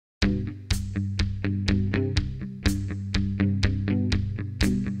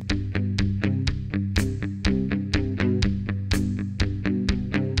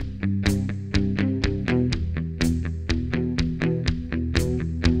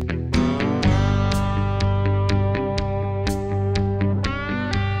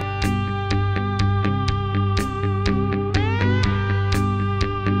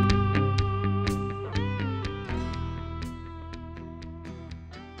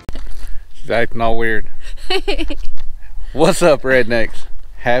acting all weird. What's up, rednecks?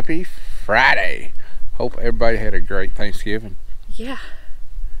 Happy Friday. Hope everybody had a great Thanksgiving. Yeah,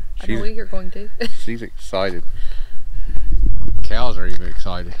 I know you're going to. She's excited. Cows are even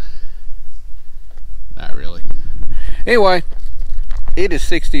excited. Not really. Anyway, it is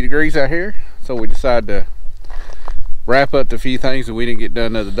 60 degrees out here, so we decided to wrap up the few things that we didn't get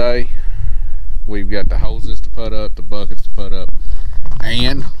done the other day. We've got the hoses to put up, the buckets to put up,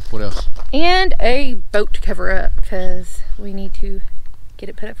 and what else? And a boat to cover up because we need to get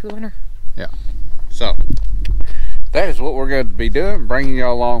it put up for the winter. Yeah. So that is what we're going to be doing, bringing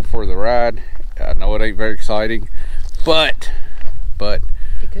y'all along for the ride. I know it ain't very exciting, but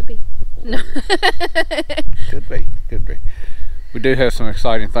it could be. No. could be. We do have some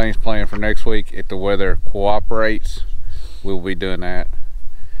exciting things planned for next week if the weather cooperates. We'll be doing that.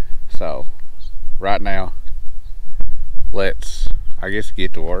 So right now, let's, I guess,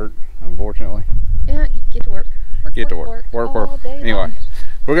 get to work, unfortunately. Yeah, get to work. Work all day anyway long.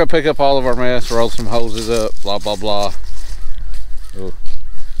 We're gonna pick up all of our mess, roll some hoses up, blah blah blah. Ooh,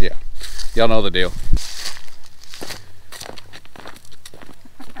 yeah, y'all know the deal.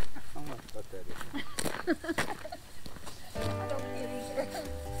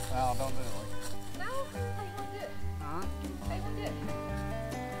 Well, don't do it. No? How you gonna do it? Huh? How you gonna do it?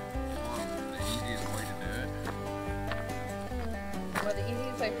 Well, the easiest way to do it. Well, the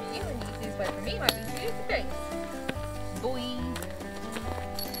easiest way for you and the easiest way for me might be two different things. Boy.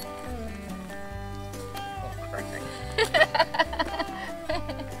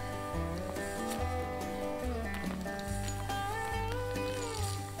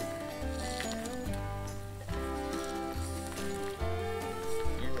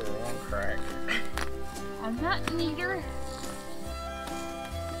 You were on crack. I'm not neither.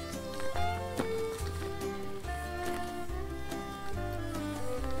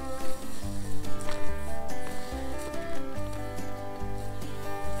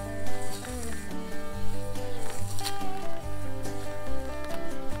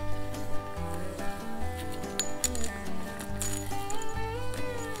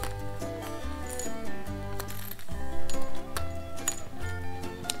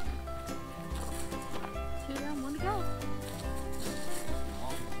 One to go.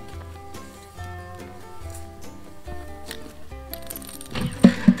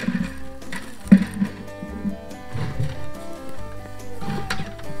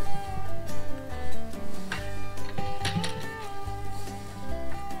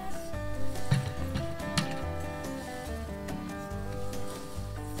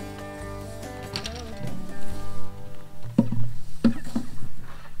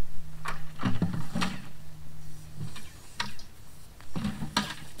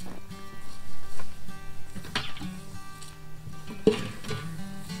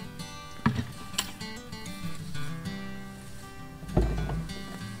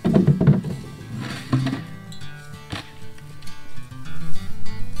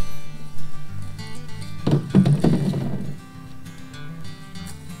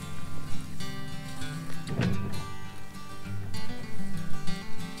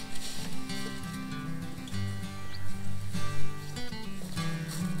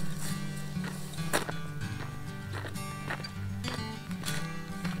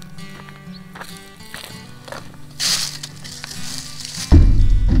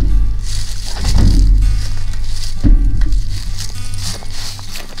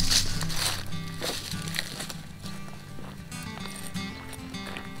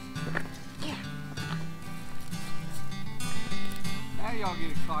 Now y'all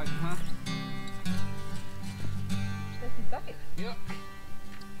get excited, huh? That's his bucket. Yep.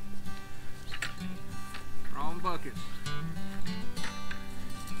 Wrong buckets.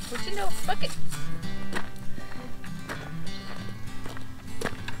 What you know, bucket.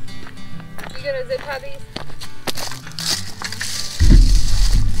 You gonna zip tie these?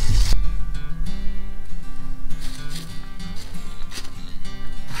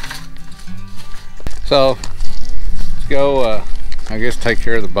 So let's go. I guess take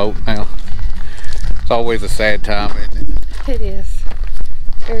care of the boat now. It's always a sad time, isn't it? It is.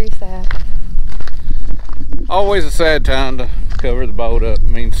 Very sad. Always a sad time to cover the boat up. It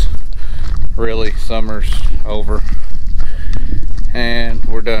means really summer's over and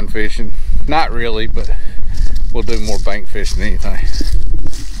we're done fishing. Not really, but we'll do more bank fishing than anything. Yeah.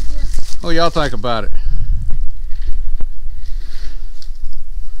 What y'all think about it?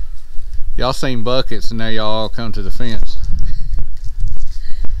 Y'all seen buckets and now y'all all come to the fence.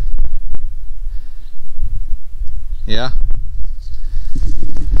 Yeah?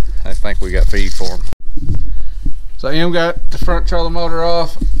 I think we got feed for them. So Em got the front trailer motor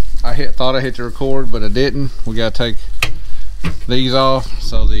off. thought I hit the record, but I didn't. We gotta take these off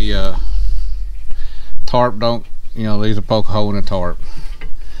so the tarp don't, you know, these will poke a hole in the tarp.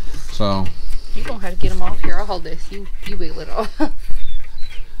 So you don't have to get them off here. I'll hold this. You wheel it off.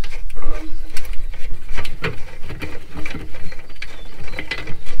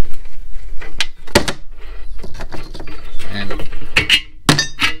 And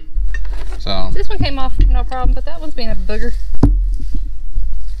so this one came off no problem, but that one's being a booger.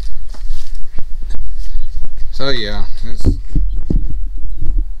 So yeah, it's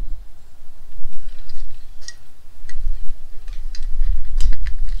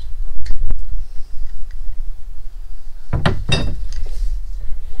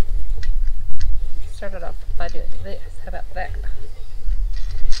start it off by doing this. How about that?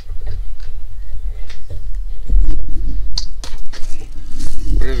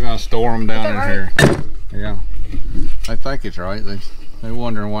 we're just gonna store them down in here. Yeah, I think it's right. They're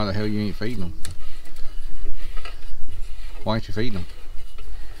wondering why the hell you ain't feeding them. Why ain't you feeding them?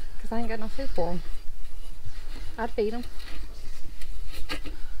 Because I ain't got no food for them. I'd feed them.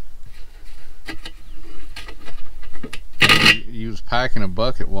 You was packing a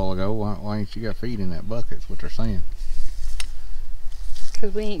bucket a while ago. Why ain't you got feed in that bucket? That's what they're saying.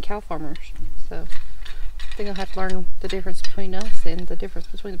 Because we ain't cow farmers. So they're going to have to learn the difference between us and the difference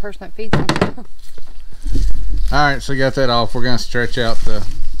between the person that feeds them. Alright, so we got that off. We're going to stretch out the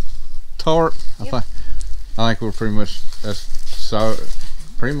tarp. Yep. I think we're pretty much,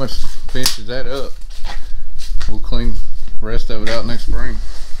 pretty much finishes that up. We'll clean the rest of it out next spring.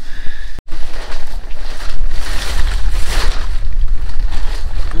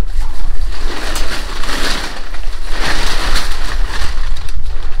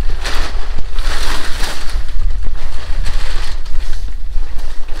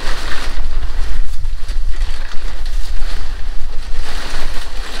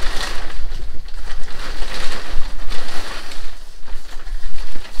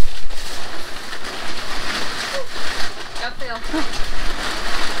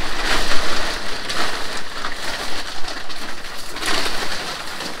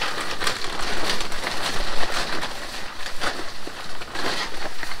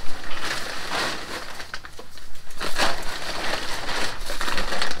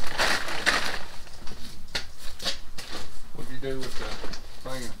 Do with the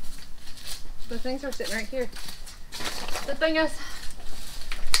thing? The things are sitting right here. The thing is,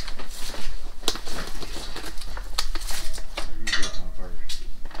 You get one first.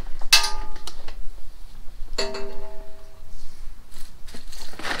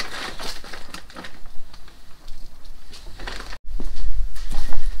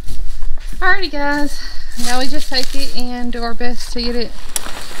 alrighty guys, now we just take it and do our best to get it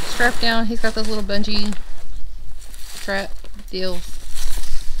strapped down. He's got those little bungee strap deals.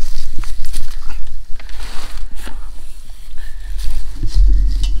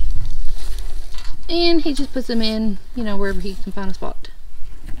 And he just puts them in, you know, wherever he can find a spot.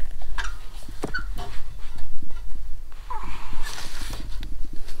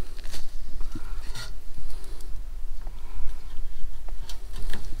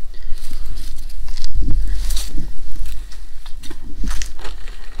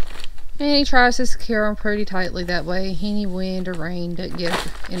 And he tries to secure them pretty tightly, that way any wind or rain doesn't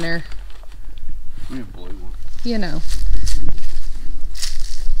get in there. Blue one. You know.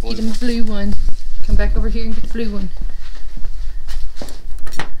 Get him a blue one. Come back over here and get the blue one.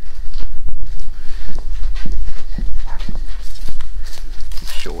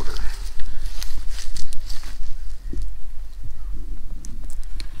 It's shorter.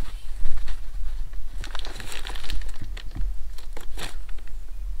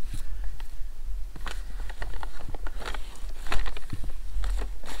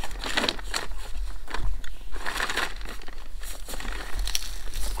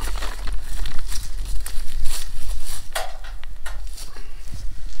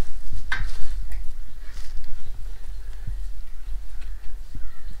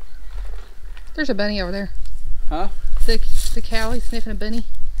 There's a bunny over there. Huh? The cow, he's sniffing a bunny.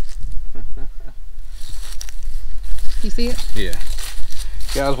 You see it? Yeah.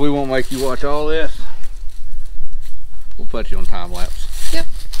 Guys, we won't make you watch all this. We'll put you on time lapse. Yep.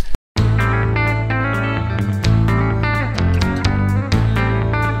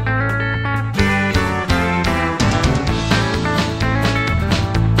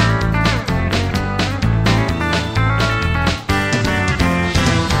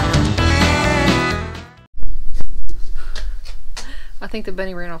 I think the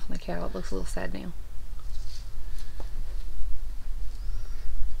bunny ran off on the cow. It looks a little sad now.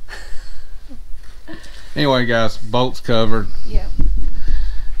 Anyway, guys, bolt's covered. Yeah.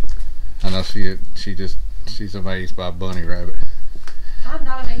 No, she's amazed by Bunny Rabbit. I'm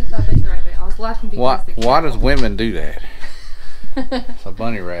not amazed by Bunny Rabbit. I was laughing because why does women do that? It's a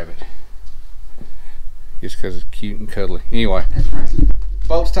Bunny Rabbit. Just because it's cute and cuddly. Anyway. That's right.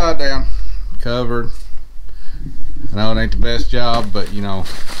 Boat's tied down. Covered. I know it ain't the best job, but you know,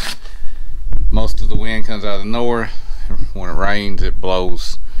 most of the wind comes out of the north. When it rains, it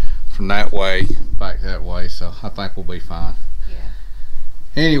blows from that way back that way, so I think we'll be fine.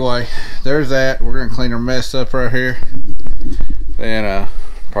 Yeah. Anyway, there's that. We're gonna clean our mess up right here. Then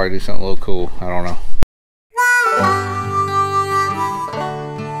probably do something a little cool. I don't know.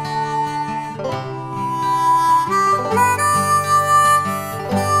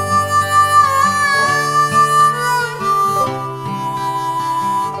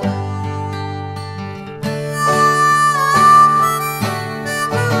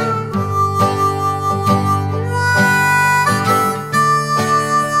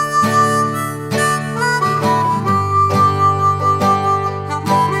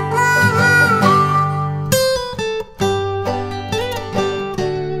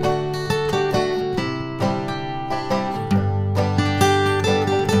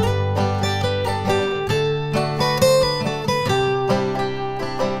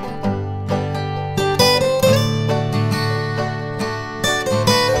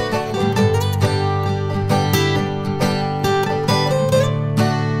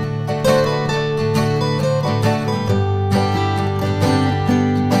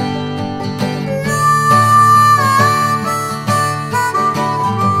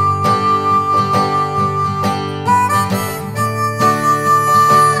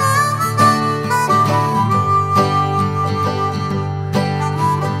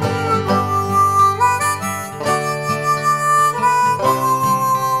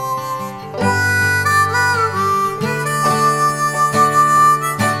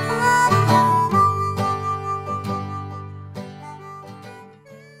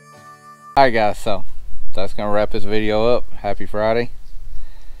 Alright guys, so that's gonna wrap this video up. Happy Friday.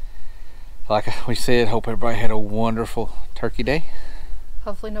 Like we said, hope everybody had a wonderful turkey day.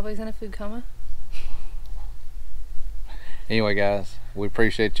 Hopefully nobody's in a food coma. Anyway guys, we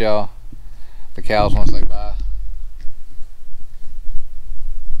appreciate y'all. The cows want to say bye.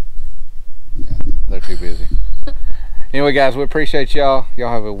 Yeah, they're too busy. Anyway guys, we appreciate y'all.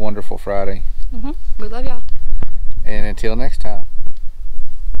 Y'all have a wonderful Friday. We love y'all. And until next time.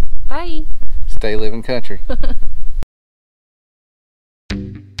 Bye. Stay living country.